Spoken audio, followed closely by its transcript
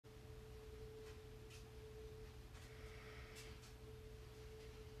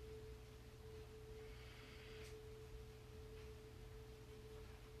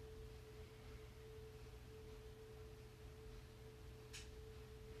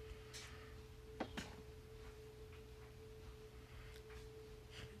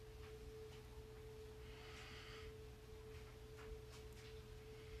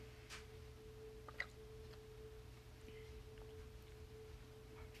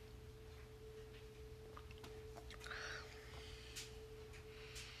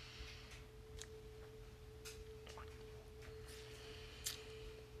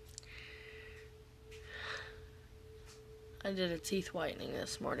I did a teeth whitening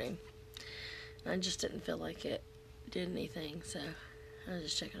this morning. I just didn't feel like it did anything, so I was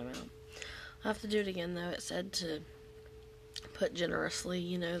just checking them out. I'll have to do it again, though. It said to put generously,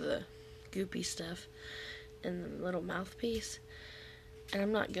 you know, the goopy stuff in the little mouthpiece. And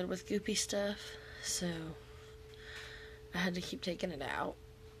I'm not good with goopy stuff, so I had to keep taking it out.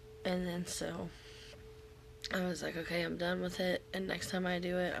 And then so I was like, okay, I'm done with it. And next time I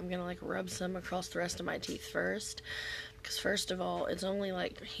do it, I'm going to like rub some across the rest of my teeth first. Because first of all, it's only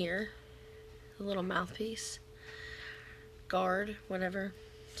like here, the little mouthpiece, guard, whatever.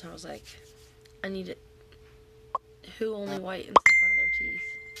 So I was like, I need it. Who only whitens in front of their teeth?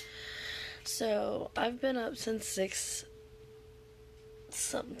 So I've been up since 6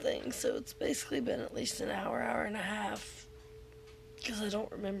 something. So it's basically been at least an hour, hour and a half. Because I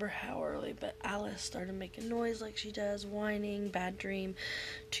don't remember how early, but Alice started making noise like she does, whining, bad dream,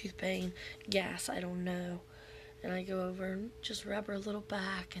 tooth pain, gas, I don't know. And I go over and just rub her little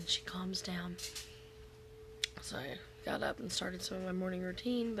back, and she calms down. So I got up and started some of my morning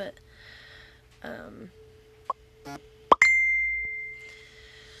routine, but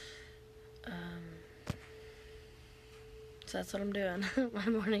so that's what I'm doing, my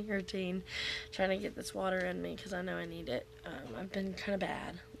morning routine, trying to get this water in me because I know I need it. I've been kind of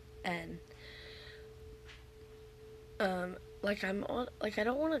bad, and I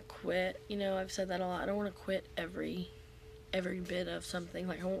don't want to quit. You know, I've said that a lot. I don't want to quit every bit of something.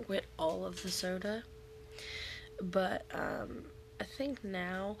 Like I won't quit all of the soda, but I think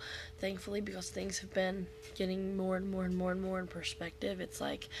now, thankfully, because things have been getting more and more and more and more in perspective, it's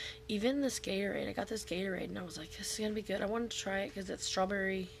like, even this Gatorade, I got this Gatorade, and I was like, this is going to be good. I wanted to try it because it's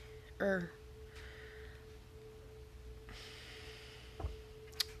strawberry,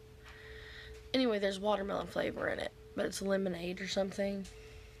 anyway, there's watermelon flavor in it, but it's lemonade or something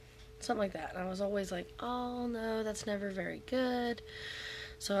like that, and I was always like, oh, no, that's never very good.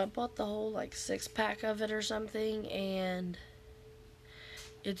 So I bought the whole, like, 6-pack of it or something, and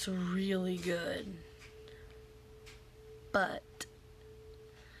it's really good, but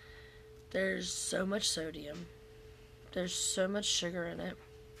there's so much sodium, there's so much sugar in it,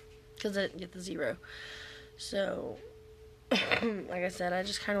 because I didn't get the 0, so, like I said, I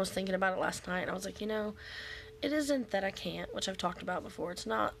just kind of was thinking about it last night, and I was like, you know, it isn't that I can't, which I've talked about before, it's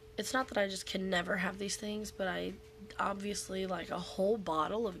not that I just can never have these things, but I obviously, like, a whole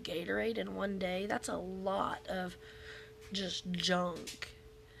bottle of Gatorade in one day, that's a lot of just junk.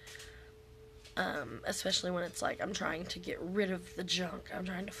 Especially when it's like I'm trying to get rid of the junk. I'm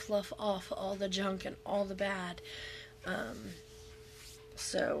trying to fluff off all the junk and all the bad.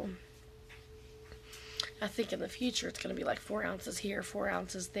 So I think in the future it's going to be like 4 ounces here, 4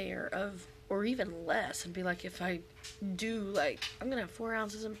 ounces there of, or even less. And be like, if I do, like, I'm going to have 4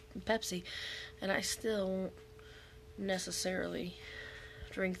 ounces of Pepsi and I still won't necessarily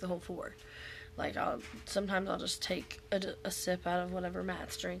drink the whole 4. Like, sometimes I'll just take a sip out of whatever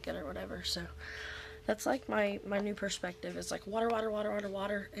Matt's drinking or whatever. So that's like my new perspective is like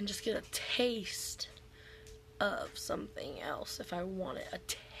water, and just get a taste of something else if I want it. A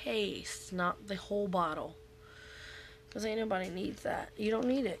taste, not the whole bottle. Because ain't nobody needs that. You don't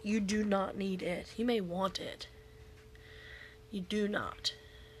need it. You do not need it. You may want it. You do not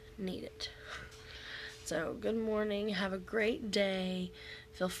need it. So, good morning. Have a great day.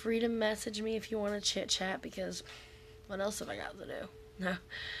 Feel free to message me if you want to chit-chat, because what else have I got to do? No.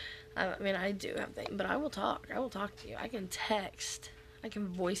 I mean, I do have things, but I will talk. I will talk to you. I can text. I can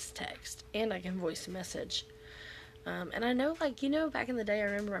voice text. And I can voice message. And I know, like, you know, back in the day, I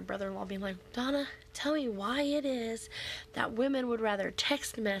remember my brother-in-law being like, Donna, tell me why it is that women would rather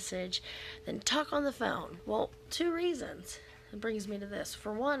text message than talk on the phone. Well, 2 reasons. It brings me to this.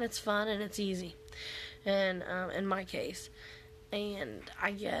 For one, it's fun and it's easy. And in my case. And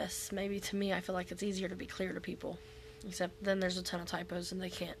I guess maybe to me, I feel like it's easier to be clear to people. Except then there's a ton of typos and they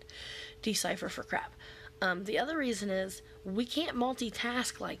can't decipher for crap. The other reason is we can't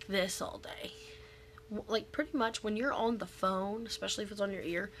multitask like this all day. Like, pretty much when you're on the phone, especially if it's on your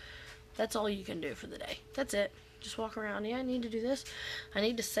ear, that's all you can do for the day. That's it. Just walk around. Yeah, I need to do this. I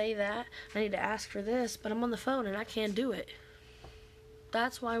need to say that. I need to ask for this. But I'm on the phone and I can't do it.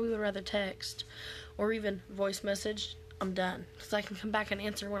 That's why we would rather text or even voice message. I'm done. Because I can come back and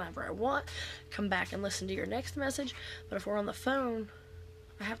answer whenever I want. Come back and listen to your next message. But if we're on the phone,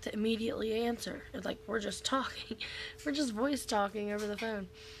 I have to immediately answer. It's like we're just talking. We're just voice talking over the phone.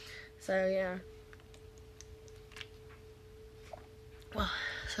 So, yeah. Well,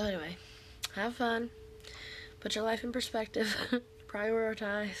 so anyway. Have fun. Put your life in perspective.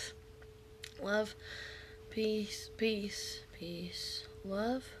 Prioritize. Love. Peace. Peace. Peace.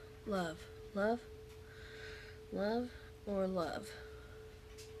 Love. Love. Love. Love. or love?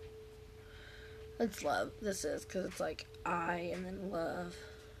 It's love. This is, because it's like I and then love.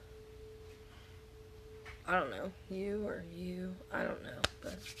 I don't know. You or you. I don't know.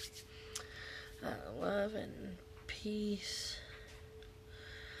 But love and peace.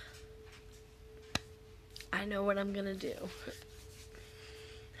 I know what I'm going to do.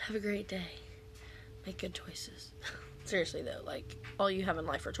 Have a great day. Make good choices. Seriously, though, like, all you have in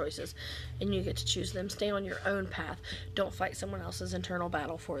life are choices, and you get to choose them. Stay on your own path. Don't fight someone else's internal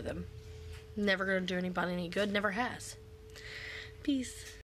battle for them. Never going to do anybody any good. Never has. Peace.